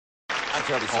I'm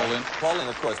terribly sorry. Paul Lynde. Paul Lynde,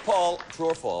 of course. Paul, true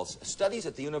or false, studies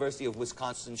at the University of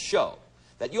Wisconsin show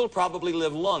that you'll probably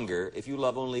live longer if you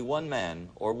love only one man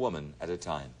or woman at a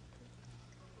time.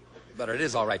 But it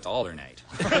is all right to alternate.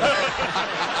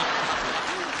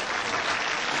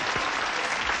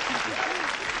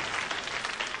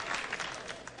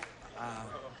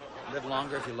 Live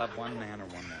longer if you love one man or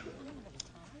one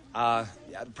woman.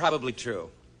 Yeah, probably true.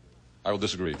 I will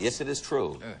disagree. Yes, it is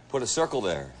true. Put a circle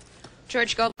there.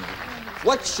 George, go.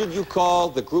 What should you call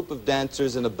the group of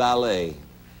dancers in a ballet?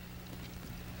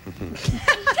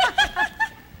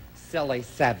 Silly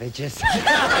savages.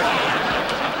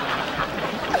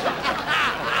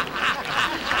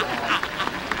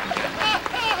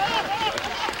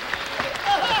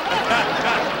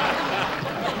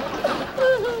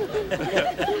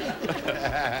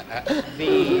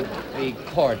 the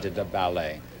corps de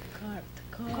ballet.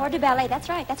 Corps de ballet, that's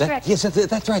right, that's correct. Yes,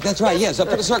 that's right, that's right. Yes,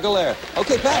 put a circle there.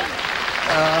 Okay, Pat.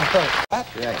 Pat?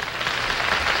 Right.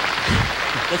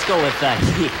 Let's go with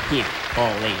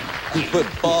Paul Lynde. With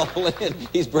Paul Lynde.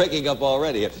 He's breaking up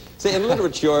already. Say, in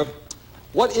literature,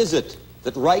 what is it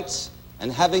that writes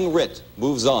and having writ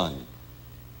moves on?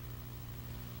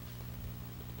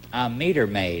 A meter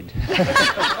maid.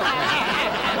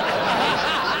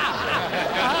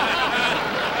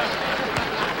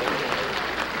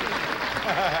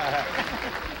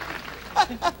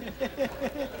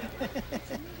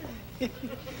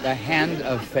 The hand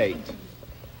of fate.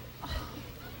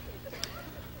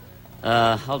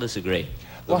 I'll disagree.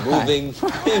 The moving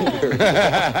finger.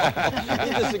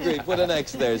 You disagree. Put an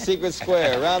X there. Secret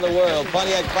Square, around the world,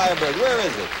 Pontiac Firebird. Where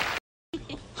is it?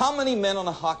 How many men on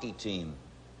a hockey team?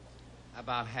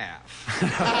 About half.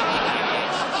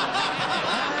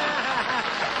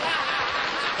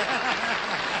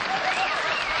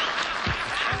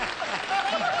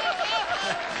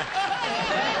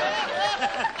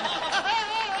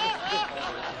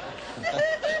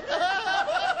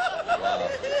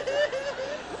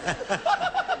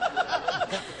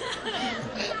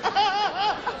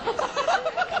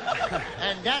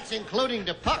 And that's including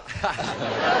the puck.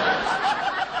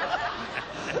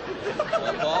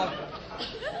 Paul?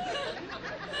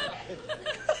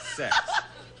 6.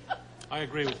 I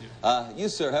agree with you. You,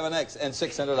 sir, have an X and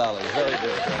 $600. Very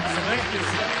good. Thank you.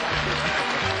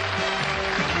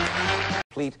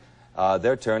 Complete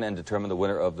their turn and determine the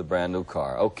winner of the brand new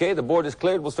car. Okay, the board is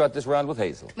cleared. We'll start this round with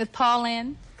Hazel. With Paul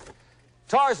Lynde.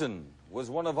 Tarzan was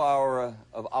one of our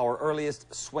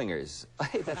earliest swingers.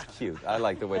 Hey, that's cute. I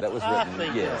like the way that was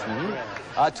written. Yes.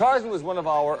 Mm-hmm. Tarzan was one of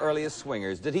our earliest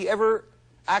swingers. Did he ever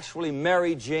actually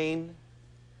marry Jane?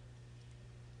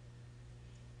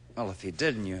 Well, if he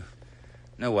didn't, you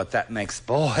know what that makes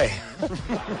boy.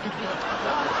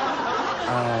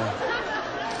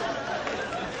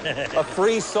 A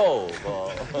free soul,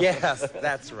 Paul. Yes,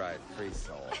 that's right. Free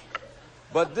soul.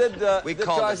 But did we did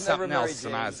called it Tarzan something ever marry else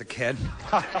when Jane? I was a kid.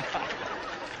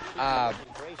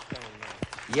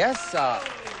 Yes.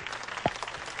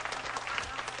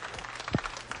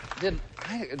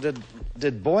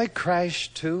 Did Boy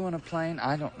crash too on a plane?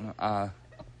 I don't know.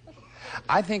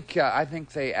 I think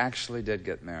they actually did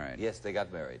get married. Yes, they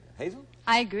got married. Hazel?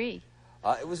 I agree.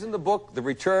 It was in the book The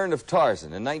Return of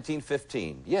Tarzan in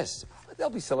 1915. Yes, they'll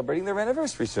be celebrating their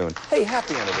anniversary soon. Hey,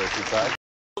 happy anniversary, Tarzan.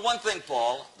 The one thing,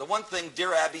 Paul, the one thing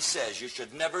Dear Abby says you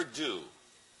should never do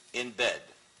in bed.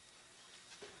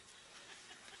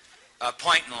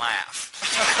 Point and laugh.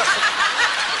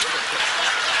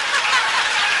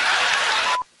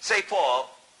 Say, Paul,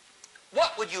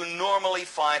 what would you normally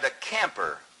find a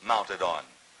camper mounted on?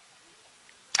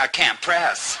 I can't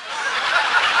press.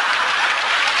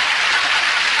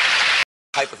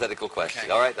 Hypothetical question.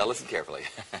 Okay. All right, now listen carefully.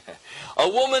 A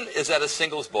woman is at a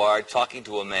singles bar talking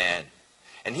to a man,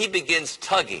 and he begins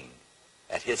tugging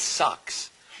at his socks.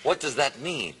 What does that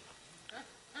mean?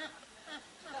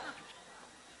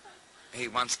 He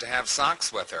wants to have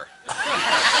socks with her.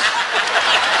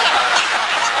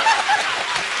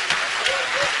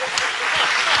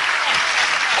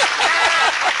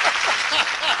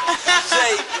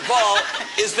 Say, Paul,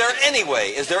 is there any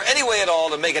way at all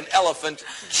to make an elephant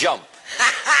jump?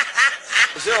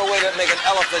 Is there a way to make an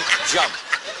elephant jump?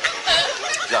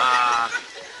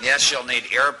 Yes, you'll need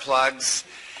earplugs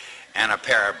and a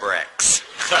pair of bricks.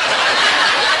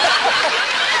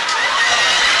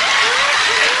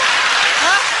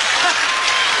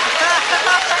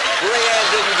 Leanne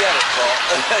didn't get it, Paul.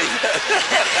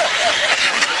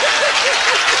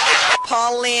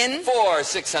 Paul Lynde. For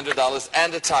 $600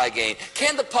 and a tie game.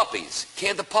 Can the puppies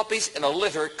in a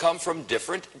litter come from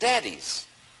different daddies?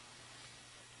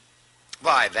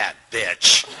 Why, that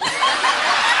bitch.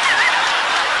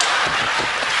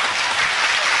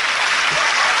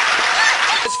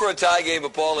 for a tie game, a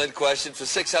Paul Lynde question for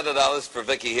 $600 for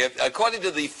Vicky here. According to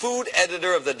the food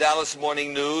editor of the Dallas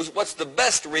Morning News, what's the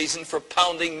best reason for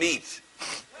pounding meat?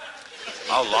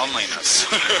 Oh, loneliness.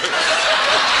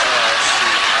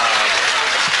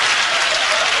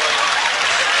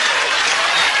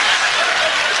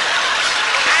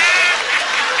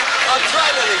 I'll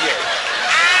try that again.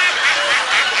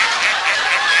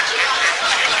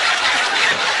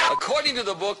 According to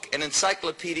the book, An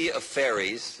Encyclopedia of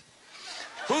Fairies,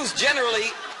 who's generally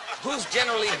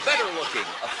better looking,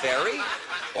 a fairy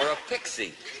or a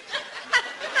pixie?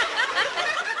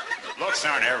 Looks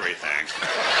aren't everything.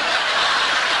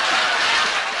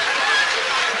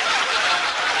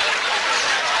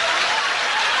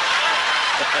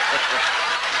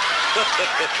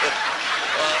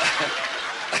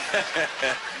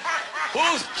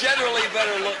 Who's generally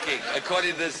better looking,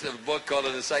 according to this book called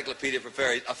An Encyclopedia for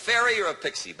Fairies? A fairy or a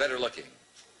pixie, better looking?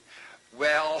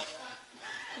 Well,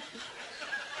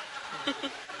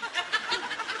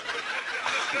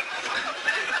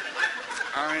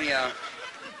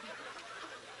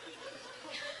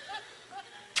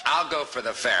 I'll go for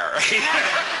the fairy.